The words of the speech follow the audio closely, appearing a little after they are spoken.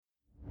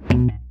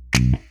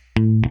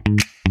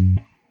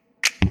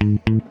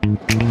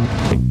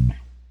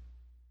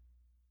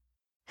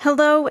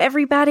Hello,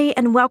 everybody,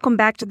 and welcome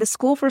back to the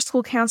School for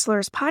School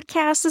Counselors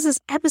podcast. This is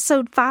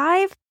episode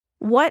 5,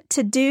 What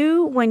to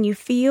Do When You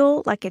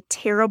Feel Like a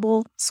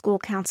Terrible School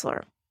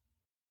Counselor.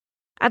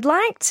 I'd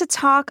like to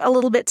talk a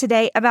little bit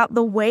today about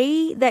the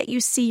way that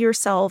you see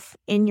yourself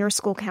in your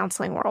school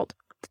counseling world.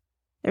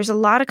 There's a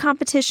lot of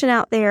competition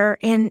out there,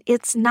 and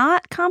it's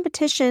not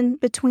competition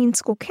between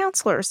school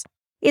counselors.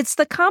 It's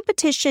the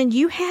competition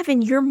you have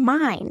in your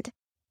mind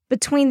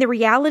between the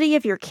reality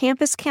of your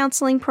campus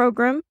counseling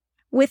program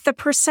with the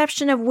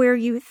perception of where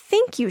you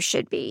think you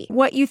should be,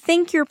 what you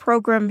think your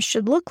program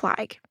should look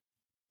like.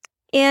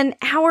 In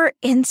our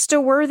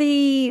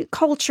Insta-worthy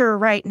culture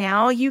right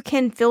now, you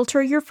can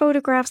filter your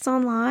photographs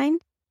online,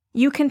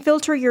 you can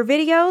filter your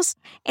videos,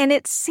 and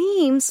it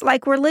seems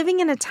like we're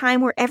living in a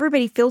time where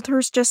everybody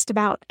filters just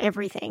about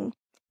everything.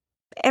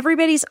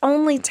 Everybody's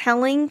only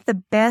telling the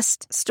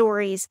best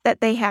stories that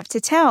they have to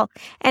tell,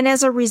 and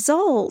as a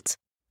result,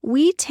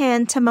 we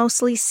tend to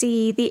mostly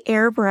see the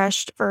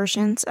airbrushed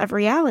versions of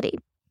reality.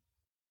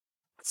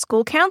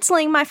 School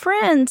counseling, my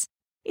friends,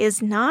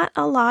 is not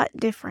a lot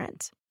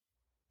different.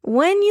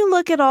 When you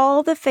look at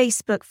all the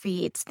Facebook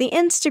feeds, the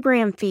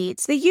Instagram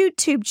feeds, the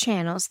YouTube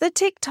channels, the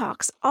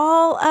TikToks,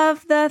 all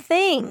of the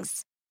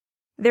things,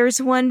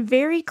 there's one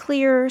very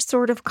clear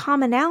sort of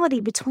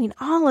commonality between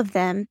all of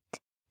them,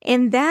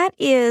 and that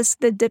is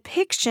the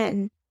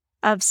depiction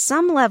of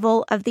some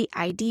level of the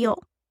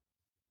ideal.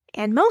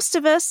 And most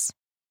of us,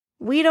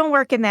 we don't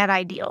work in that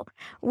ideal.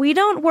 We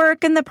don't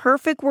work in the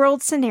perfect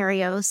world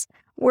scenarios.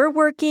 We're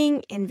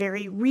working in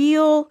very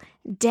real,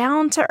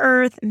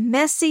 down-to-earth,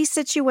 messy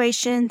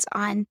situations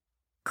on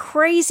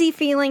crazy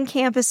feeling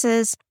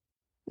campuses.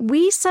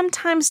 We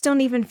sometimes don't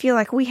even feel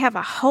like we have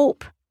a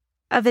hope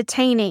of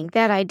attaining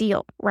that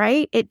ideal,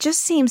 right? It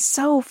just seems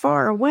so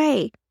far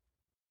away.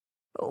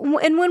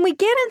 And when we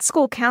get in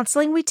school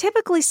counseling, we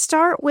typically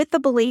start with the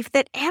belief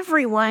that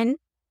everyone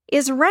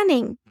is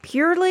running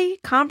purely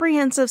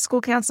comprehensive school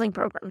counseling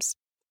programs,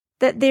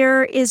 that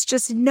there is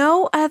just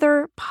no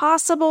other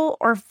possible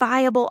or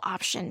viable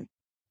option.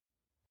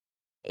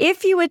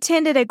 If you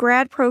attended a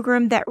grad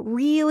program that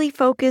really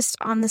focused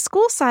on the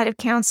school side of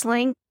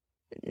counseling,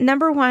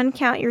 number one,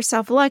 count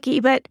yourself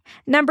lucky, but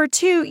number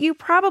two, you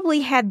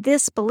probably had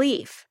this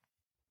belief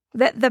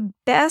that the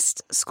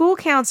best school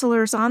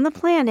counselors on the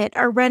planet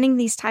are running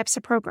these types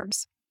of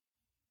programs.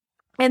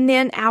 And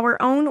then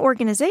our own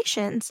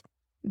organizations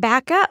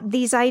back up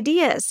these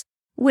ideas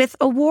with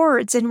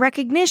awards and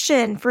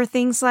recognition for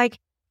things like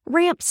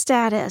RAMP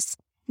status,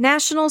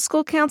 National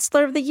School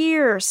Counselor of the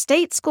Year,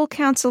 State School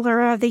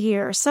Counselor of the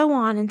Year, so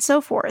on and so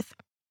forth.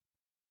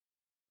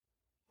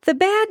 The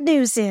bad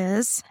news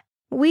is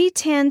we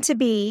tend to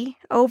be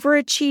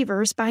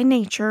overachievers by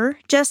nature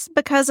just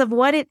because of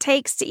what it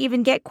takes to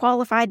even get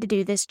qualified to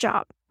do this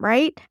job,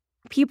 right?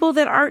 People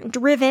that aren't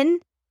driven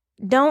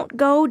don't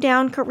go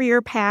down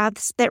career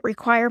paths that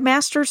require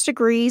master's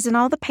degrees and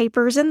all the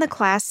papers and the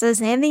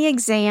classes and the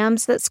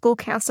exams that school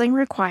counseling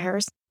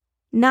requires,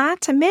 not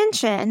to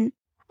mention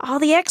all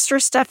the extra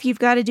stuff you've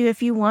got to do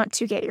if you want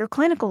to get your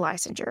clinical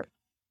licensure.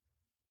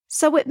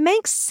 So it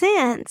makes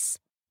sense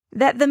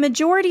that the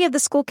majority of the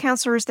school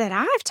counselors that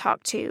I've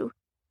talked to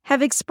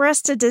have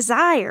expressed a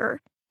desire,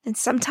 and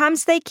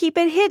sometimes they keep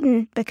it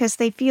hidden because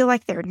they feel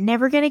like they're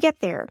never going to get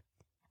there,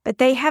 but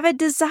they have a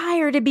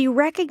desire to be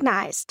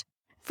recognized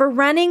for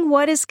running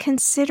what is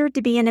considered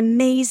to be an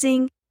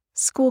amazing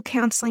school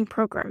counseling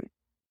program.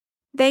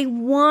 They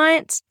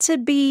want to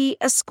be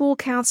a school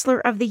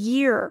counselor of the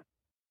year.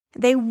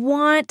 They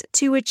want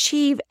to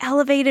achieve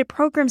elevated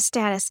program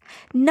status,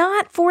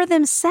 not for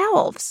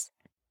themselves.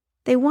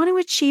 They want to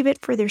achieve it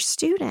for their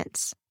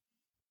students.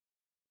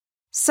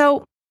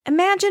 So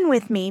imagine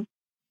with me,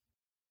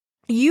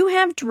 you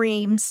have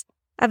dreams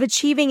of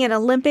achieving an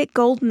Olympic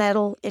gold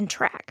medal in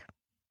track.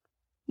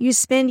 You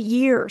spend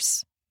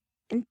years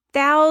and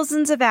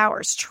thousands of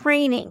hours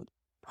training,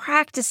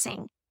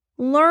 practicing,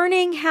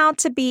 learning how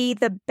to be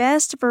the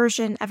best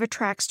version of a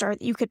track star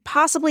that you could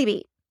possibly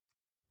be.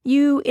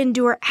 You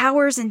endure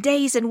hours and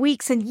days and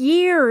weeks and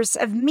years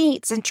of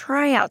meets and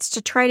tryouts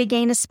to try to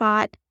gain a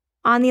spot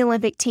on the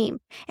Olympic team.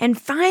 And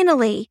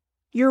finally,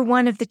 you're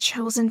one of the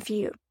chosen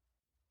few.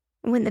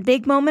 When the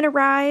big moment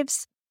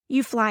arrives,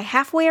 you fly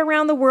halfway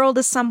around the world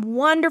to some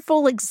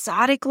wonderful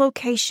exotic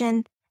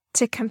location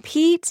to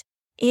compete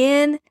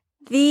in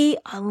the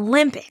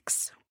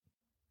Olympics.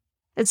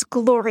 It's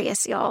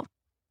glorious, y'all.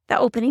 The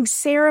opening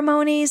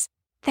ceremonies,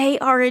 they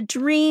are a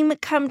dream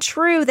come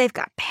true. They've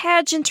got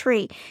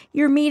pageantry.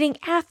 You're meeting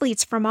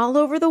athletes from all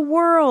over the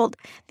world.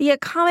 The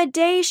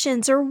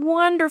accommodations are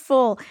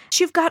wonderful.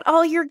 You've got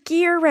all your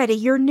gear ready,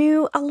 your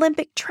new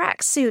Olympic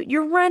tracksuit,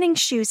 your running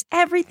shoes,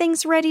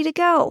 everything's ready to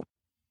go.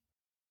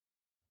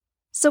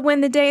 So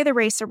when the day of the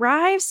race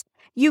arrives,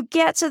 you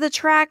get to the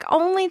track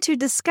only to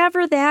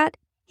discover that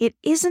it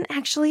isn't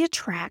actually a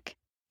track.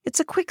 It's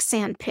a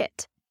quicksand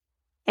pit.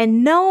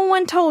 And no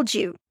one told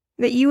you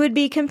that you would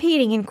be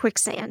competing in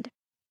quicksand.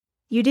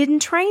 You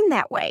didn't train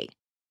that way.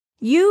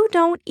 You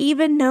don't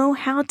even know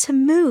how to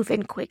move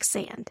in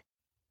quicksand.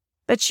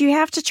 But you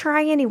have to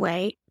try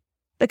anyway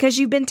because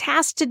you've been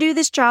tasked to do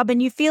this job and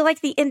you feel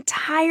like the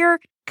entire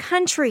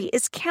country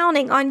is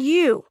counting on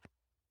you.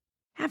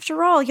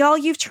 After all, y'all,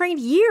 you've trained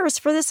years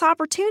for this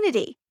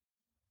opportunity.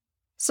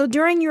 So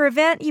during your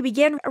event, you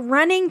begin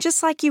running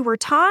just like you were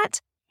taught,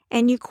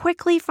 and you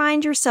quickly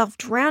find yourself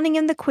drowning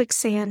in the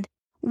quicksand,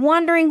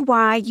 wondering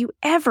why you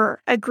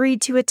ever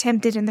agreed to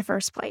attempt it in the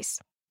first place.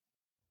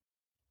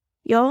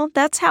 Y'all,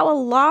 that's how a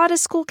lot of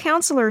school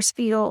counselors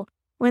feel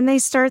when they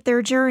start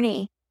their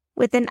journey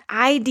with an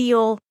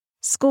ideal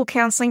school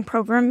counseling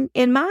program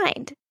in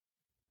mind.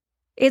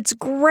 It's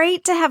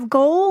great to have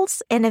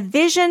goals and a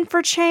vision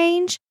for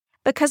change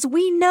because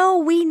we know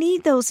we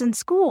need those in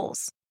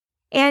schools.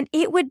 And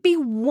it would be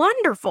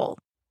wonderful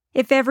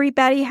if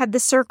everybody had the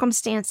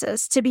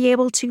circumstances to be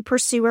able to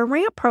pursue a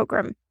RAMP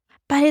program.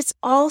 But it's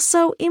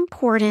also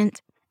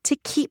important to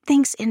keep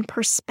things in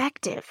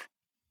perspective.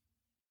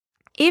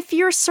 If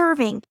you're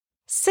serving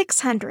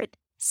 600,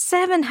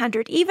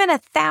 700, even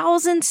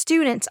 1,000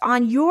 students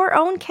on your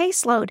own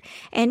caseload,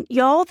 and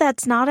y'all,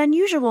 that's not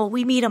unusual.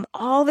 We meet them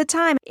all the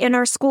time in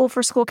our School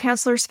for School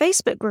Counselors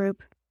Facebook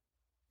group.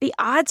 The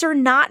odds are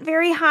not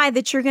very high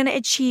that you're going to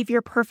achieve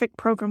your perfect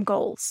program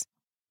goals.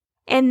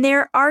 And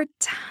there are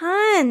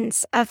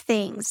tons of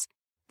things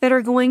that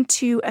are going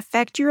to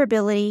affect your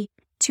ability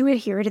to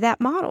adhere to that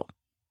model.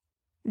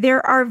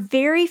 There are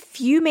very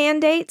few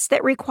mandates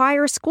that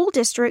require school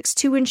districts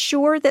to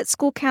ensure that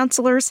school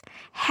counselors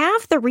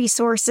have the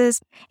resources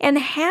and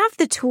have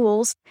the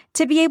tools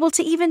to be able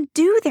to even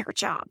do their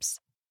jobs.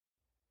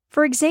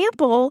 For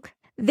example,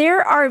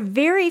 there are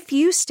very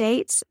few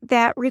states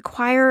that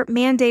require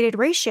mandated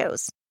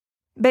ratios,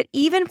 but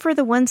even for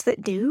the ones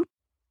that do,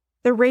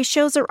 the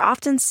ratios are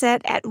often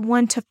set at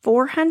 1 to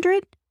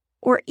 400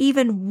 or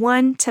even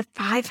 1 to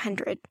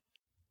 500.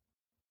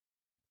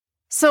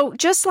 So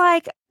just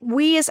like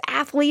we as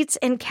athletes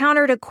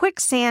encountered a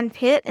quicksand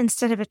pit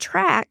instead of a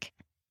track,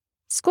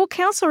 school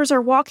counselors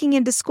are walking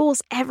into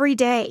schools every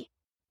day,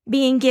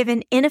 being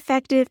given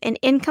ineffective and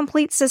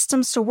incomplete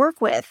systems to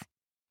work with,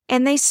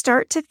 and they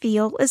start to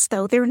feel as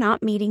though they're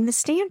not meeting the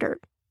standard.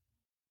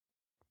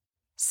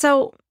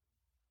 So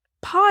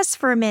pause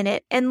for a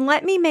minute and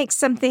let me make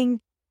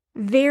something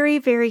very,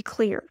 very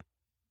clear.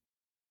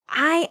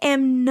 I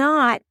am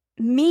not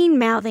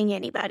mean-mouthing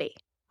anybody,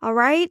 all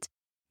right?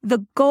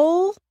 The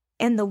goal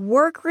and the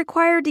work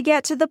required to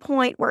get to the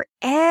point where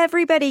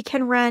everybody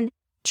can run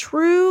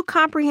true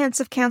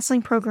comprehensive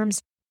counseling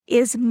programs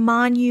is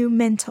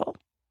monumental.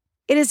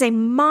 It is a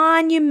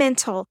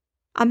monumental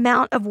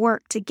amount of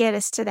work to get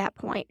us to that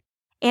point.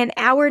 And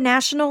our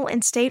national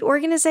and state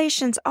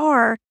organizations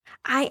are,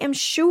 I am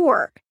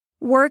sure,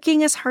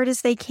 working as hard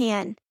as they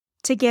can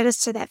to get us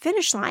to that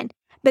finish line.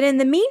 But in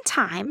the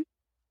meantime,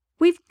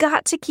 we've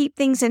got to keep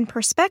things in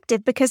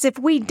perspective because if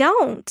we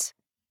don't,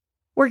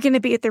 we're going to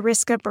be at the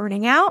risk of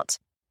burning out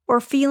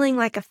or feeling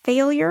like a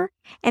failure,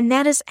 and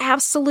that is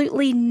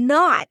absolutely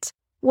not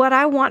what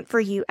I want for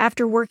you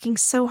after working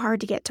so hard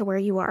to get to where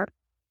you are.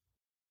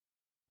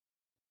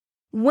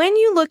 When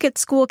you look at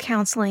school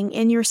counseling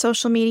in your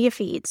social media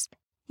feeds,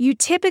 you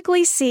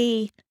typically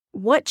see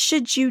what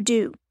should you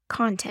do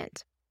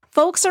content.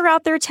 Folks are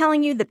out there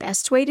telling you the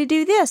best way to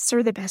do this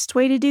or the best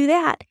way to do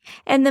that,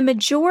 and the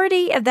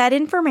majority of that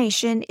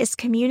information is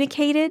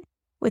communicated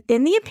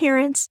within the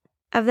appearance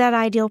of that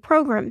ideal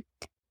program.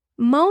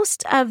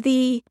 Most of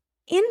the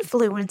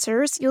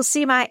influencers, you'll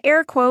see my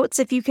air quotes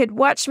if you could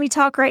watch me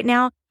talk right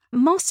now,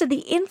 most of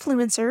the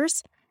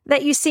influencers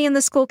that you see in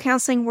the school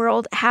counseling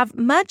world have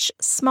much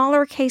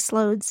smaller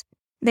caseloads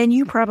than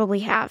you probably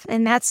have.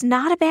 And that's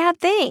not a bad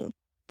thing.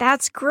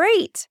 That's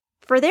great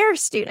for their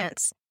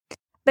students.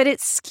 But it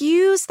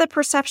skews the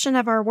perception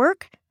of our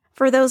work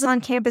for those on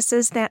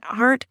campuses that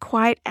aren't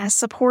quite as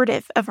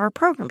supportive of our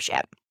programs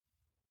yet.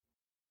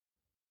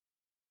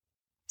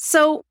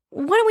 So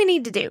what do we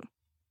need to do?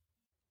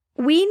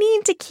 We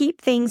need to keep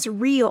things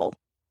real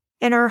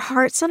in our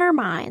hearts and our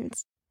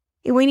minds.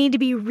 We need to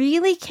be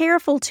really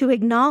careful to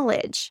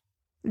acknowledge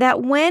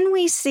that when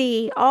we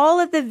see all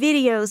of the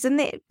videos and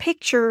the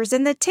pictures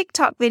and the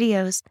TikTok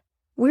videos,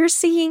 we're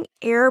seeing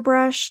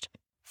airbrushed,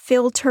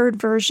 filtered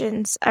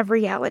versions of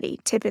reality,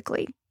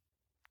 typically.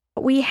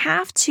 We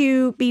have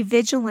to be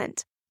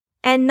vigilant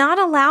and not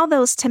allow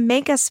those to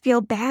make us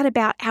feel bad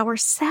about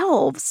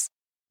ourselves,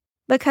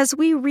 because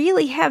we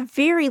really have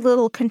very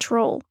little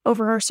control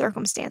over our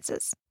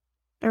circumstances.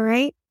 All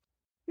right?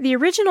 The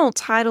original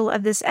title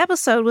of this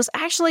episode was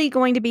actually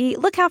going to be,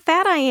 Look How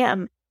Fat I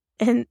Am.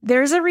 And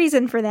there's a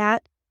reason for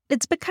that.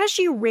 It's because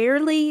you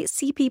rarely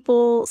see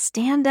people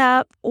stand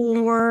up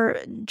or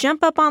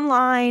jump up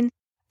online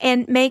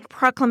and make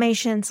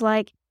proclamations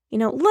like,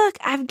 look,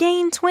 I've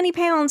gained 20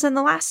 pounds in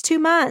the last 2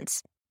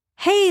 months.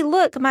 Hey,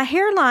 look, my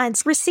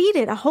hairline's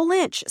receded a whole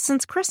inch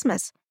since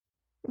Christmas.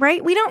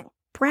 Right? We don't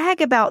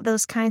brag about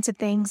those kinds of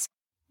things.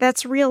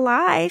 That's real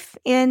life,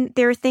 and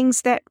there are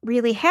things that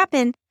really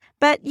happen,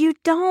 but you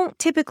don't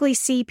typically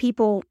see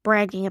people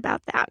bragging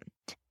about that.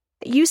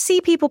 You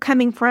see people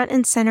coming front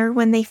and center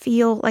when they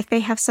feel like they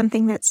have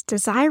something that's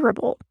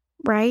desirable,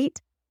 right?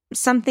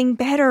 Something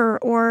better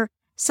or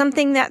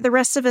something that the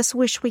rest of us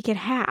wish we could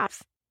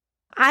have.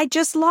 I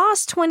just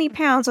lost 20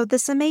 pounds with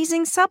this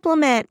amazing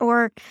supplement,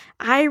 or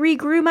I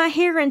regrew my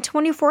hair in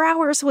 24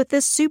 hours with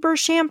this super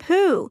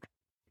shampoo.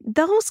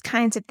 Those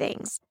kinds of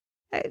things.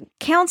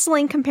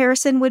 Counseling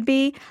comparison would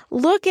be,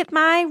 look at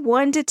my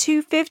 1 to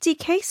 250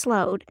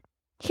 caseload.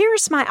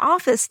 Here's my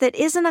office that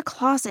isn't a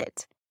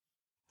closet.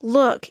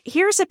 Look,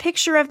 here's a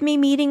picture of me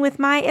meeting with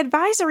my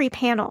advisory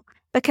panel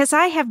because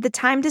I have the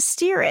time to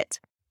steer it.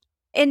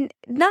 And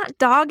not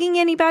dogging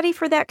anybody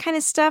for that kind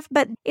of stuff,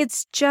 but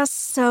it's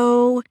just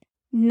so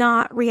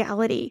not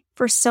reality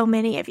for so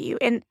many of you.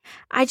 And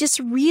I just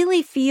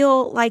really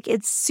feel like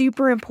it's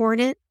super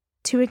important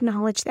to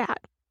acknowledge that.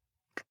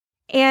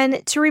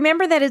 And to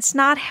remember that it's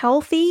not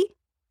healthy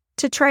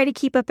to try to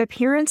keep up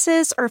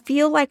appearances or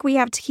feel like we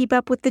have to keep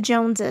up with the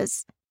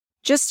Joneses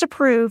just to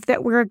prove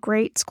that we're a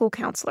great school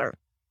counselor.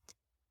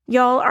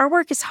 Y'all, our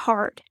work is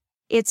hard.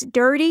 It's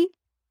dirty.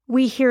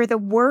 We hear the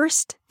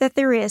worst that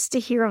there is to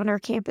hear on our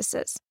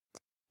campuses.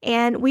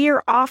 And we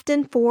are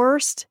often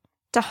forced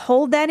to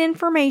hold that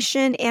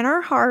information in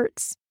our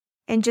hearts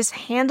and just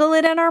handle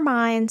it in our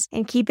minds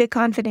and keep it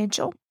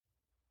confidential.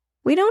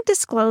 We don't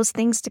disclose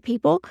things to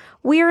people.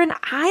 We are an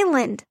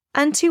island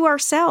unto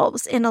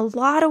ourselves in a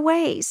lot of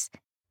ways.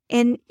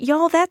 And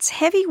y'all, that's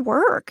heavy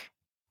work.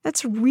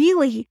 That's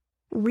really,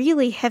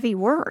 really heavy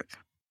work.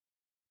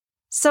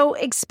 So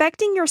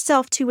expecting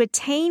yourself to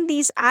attain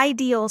these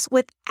ideals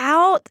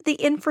without the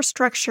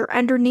infrastructure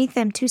underneath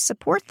them to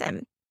support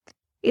them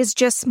is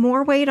just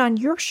more weight on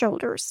your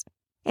shoulders.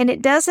 And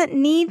it doesn't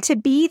need to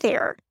be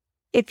there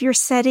if your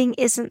setting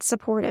isn't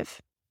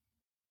supportive.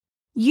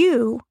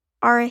 You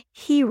are a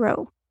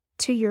hero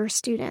to your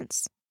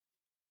students.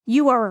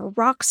 You are a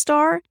rock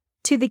star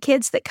to the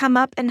kids that come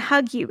up and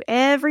hug you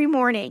every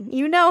morning.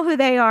 You know who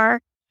they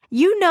are.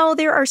 You know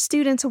there are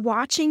students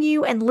watching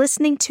you and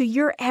listening to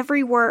your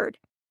every word.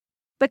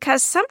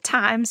 Because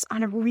sometimes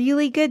on a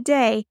really good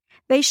day,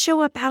 they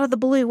show up out of the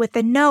blue with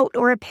a note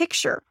or a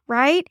picture,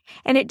 right?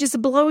 And it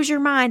just blows your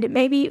mind. It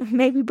maybe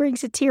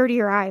brings a tear to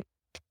your eye.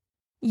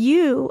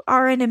 You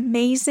are an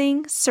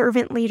amazing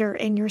servant leader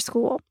in your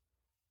school.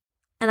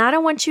 And I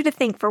don't want you to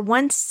think for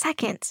 1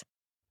 second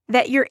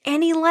that you're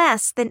any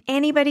less than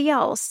anybody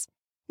else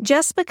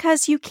just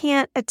because you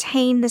can't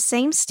attain the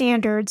same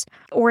standards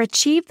or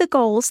achieve the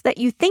goals that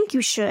you think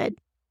you should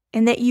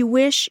and that you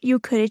wish you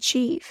could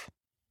achieve.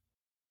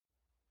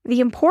 The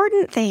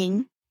important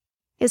thing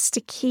is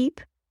to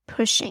keep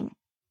pushing,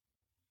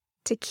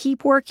 to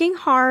keep working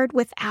hard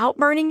without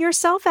burning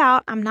yourself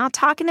out. I'm not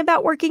talking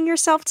about working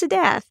yourself to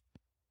death,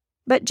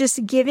 but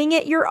just giving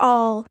it your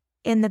all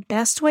in the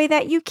best way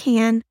that you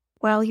can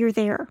while you're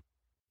there.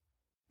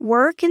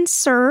 Work and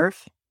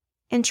serve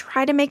and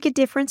try to make a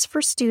difference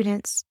for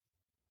students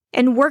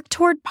and work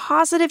toward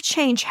positive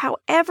change,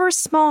 however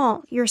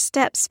small your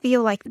steps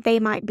feel like they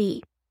might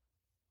be.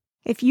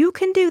 If you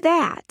can do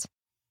that,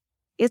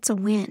 it's a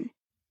win.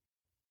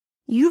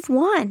 You've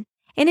won.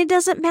 And it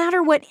doesn't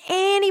matter what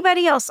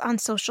anybody else on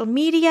social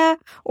media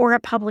or a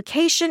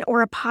publication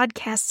or a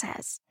podcast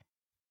says.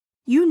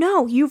 You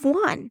know you've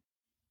won.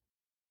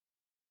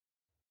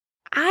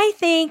 I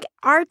think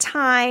our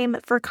time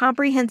for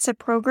comprehensive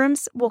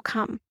programs will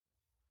come.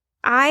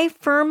 I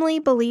firmly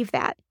believe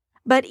that.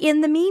 But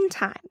in the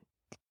meantime,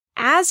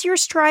 as you're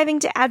striving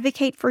to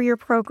advocate for your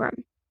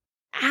program,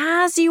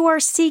 as you are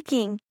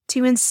seeking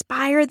to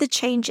inspire the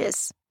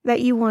changes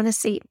that you want to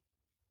see,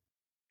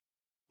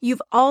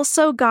 you've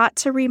also got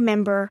to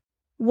remember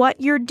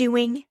what you're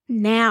doing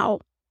now.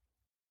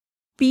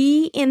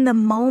 Be in the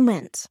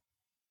moment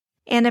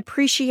and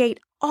appreciate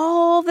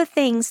all the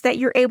things that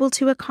you're able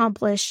to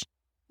accomplish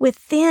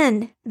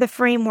within the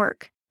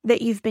framework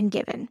that you've been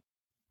given.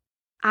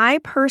 I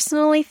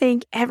personally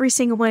think every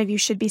single one of you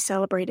should be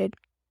celebrated.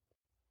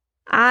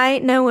 I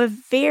know of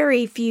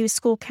very few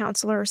school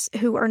counselors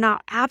who are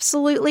not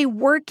absolutely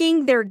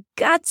working their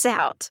guts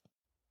out,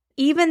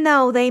 even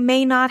though they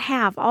may not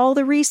have all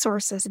the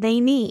resources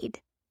they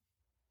need,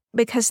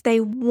 because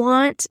they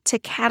want to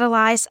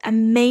catalyze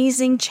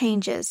amazing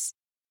changes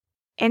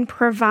and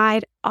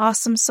provide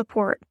awesome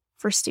support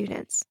for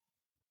students.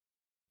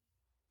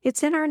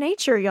 It's in our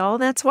nature, y'all.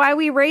 That's why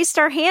we raised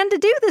our hand to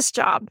do this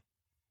job.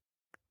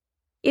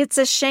 It's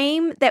a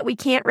shame that we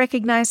can't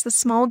recognize the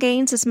small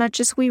gains as much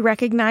as we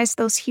recognize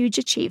those huge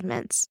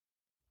achievements.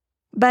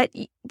 But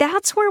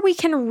that's where we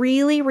can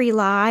really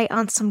rely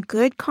on some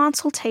good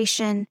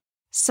consultation,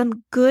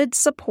 some good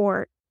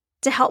support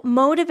to help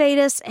motivate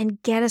us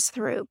and get us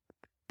through.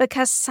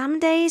 Because some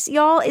days,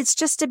 y'all, it's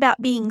just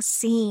about being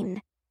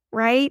seen,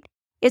 right?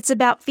 It's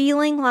about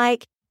feeling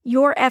like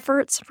your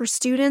efforts for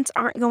students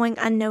aren't going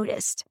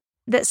unnoticed,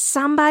 that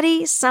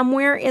somebody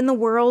somewhere in the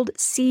world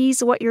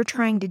sees what you're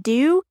trying to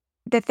do,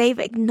 that they've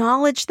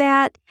acknowledged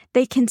that,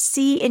 they can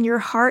see in your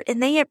heart,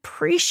 and they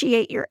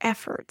appreciate your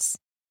efforts.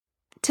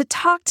 To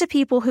talk to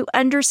people who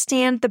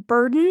understand the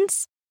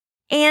burdens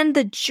and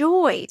the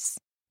joys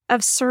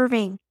of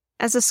serving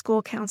as a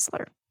school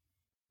counselor.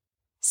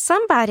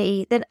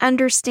 Somebody that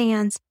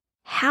understands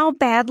how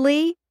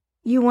badly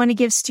you want to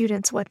give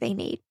students what they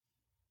need.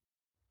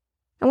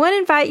 I want to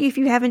invite you, if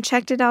you haven't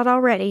checked it out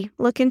already,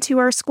 look into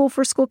our School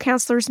for School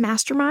Counselors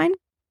Mastermind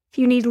if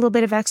you need a little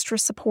bit of extra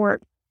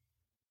support.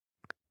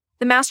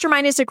 The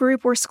Mastermind is a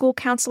group where school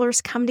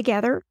counselors come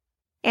together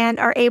and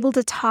are able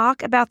to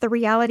talk about the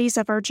realities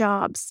of our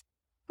jobs.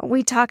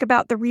 We talk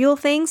about the real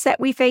things that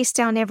we face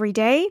down every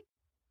day,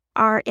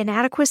 our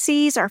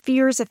inadequacies, our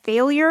fears of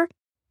failure,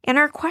 and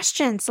our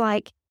questions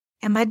like,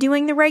 am I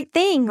doing the right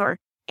thing, or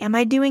am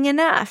I doing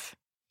enough?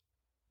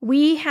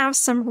 We have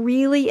some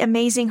really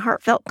amazing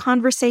heartfelt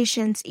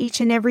conversations each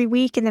and every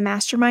week in the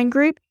Mastermind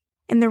group.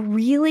 And the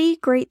really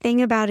great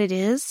thing about it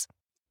is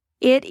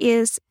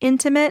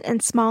intimate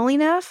and small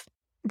enough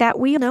that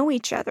we know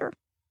each other.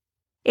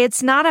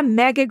 It's not a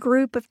mega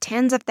group of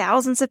tens of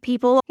thousands of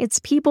people. It's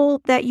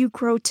people that you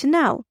grow to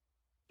know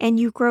and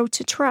you grow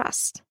to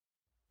trust.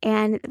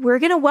 And we're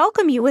going to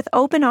welcome you with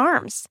open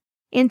arms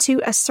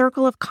into a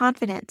circle of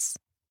confidence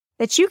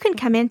that you can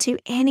come into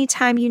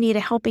anytime you need a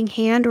helping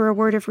hand or a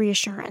word of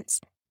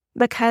reassurance,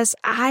 because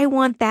I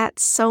want that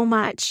so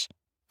much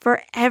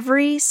for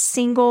every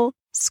single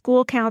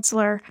school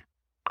counselor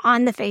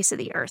on the face of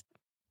the earth.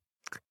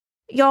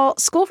 Y'all,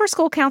 School for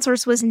School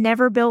Counselors was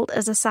never built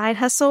as a side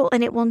hustle,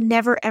 and it will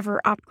never,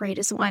 ever operate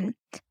as one.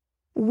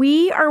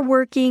 We are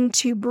working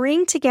to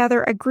bring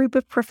together a group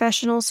of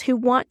professionals who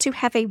want to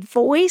have a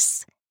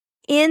voice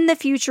in the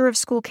future of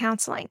school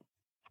counseling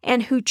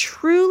and who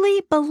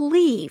truly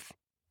believe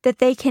that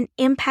they can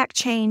impact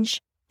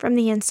change from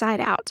the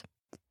inside out.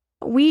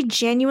 We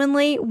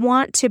genuinely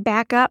want to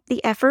back up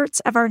the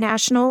efforts of our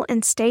national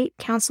and state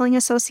counseling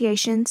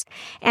associations,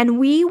 and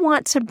we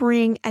want to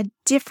bring a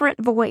different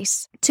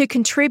voice to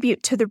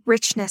contribute to the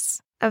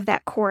richness of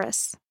that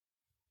chorus.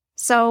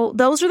 So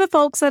those are the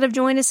folks that have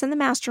joined us in the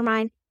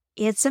Mastermind.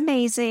 It's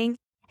amazing.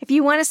 If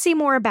you want to see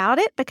more about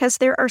it, because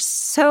there are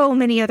so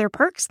many other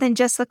perks than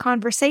just the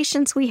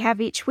conversations we have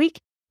each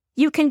week,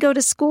 you can go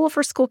to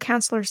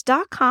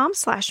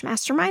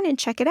schoolforschoolcounselors.com/mastermind and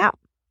check it out.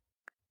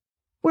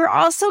 We're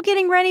also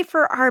getting ready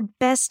for our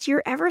Best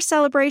Year Ever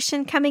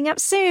celebration coming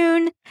up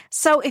soon.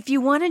 So if you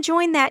want to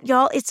join that,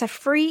 y'all, it's a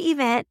free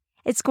event.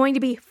 It's going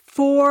to be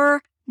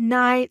 4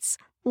 nights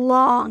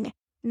long.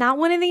 Not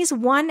one of these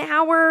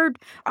 1-hour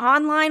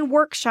online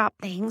workshop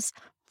things.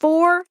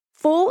 4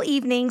 full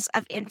evenings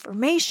of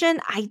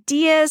information,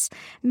 ideas,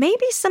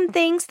 maybe some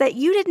things that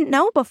you didn't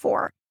know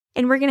before.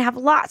 And we're going to have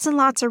lots and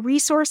lots of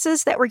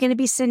resources that we're going to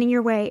be sending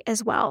your way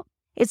as well.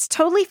 It's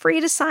totally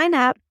free to sign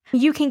up.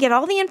 You can get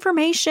all the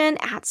information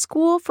at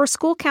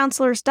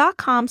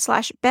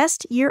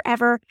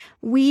schoolforschoolcounselors.com/bestyearever.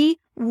 We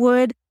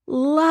would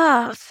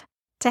love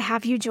to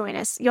have you join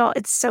us. Y'all,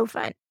 it's so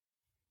fun.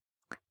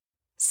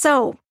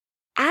 So,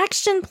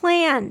 action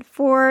plan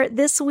for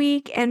this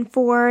week and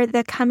for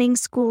the coming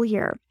school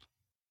year.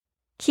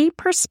 Keep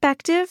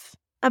perspective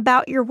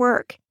about your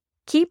work.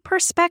 Keep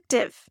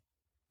perspective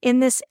in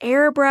this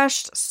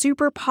airbrushed,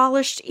 super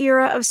polished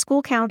era of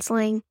school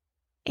counseling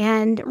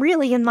and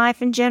really in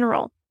life in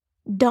general.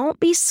 Don't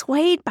be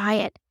swayed by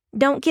it.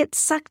 Don't get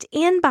sucked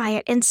in by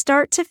it and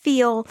start to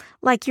feel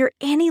like you're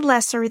any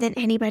lesser than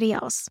anybody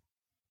else.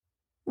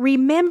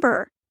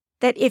 Remember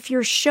that if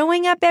you're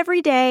showing up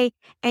every day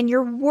and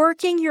you're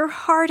working your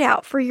heart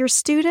out for your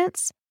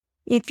students,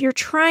 if you're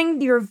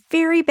trying your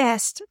very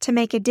best to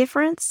make a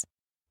difference,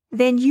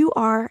 then you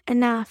are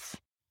enough.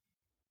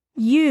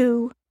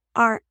 You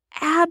are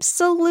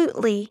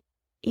absolutely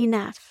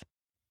enough.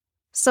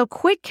 So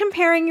quit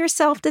comparing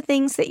yourself to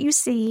things that you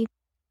see.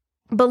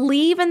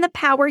 Believe in the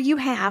power you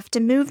have to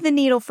move the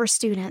needle for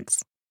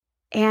students,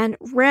 and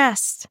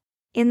rest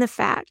in the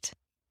fact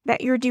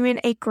that you're doing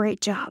a great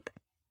job.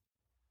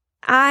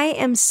 I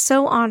am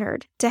so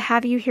honored to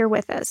have you here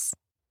with us,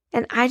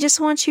 and I just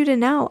want you to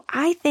know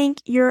I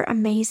think you're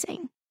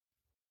amazing.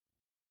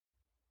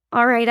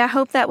 All right, I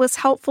hope that was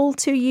helpful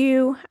to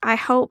you. I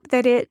hope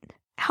that it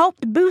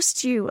helped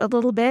boost you a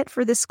little bit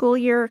for the school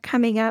year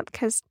coming up,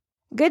 because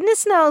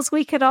goodness knows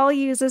we could all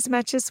use as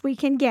much as we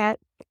can get.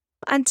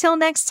 Until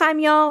next time,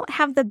 y'all,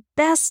 have the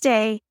best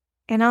day,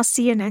 and I'll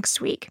see you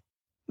next week.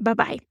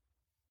 Bye-bye.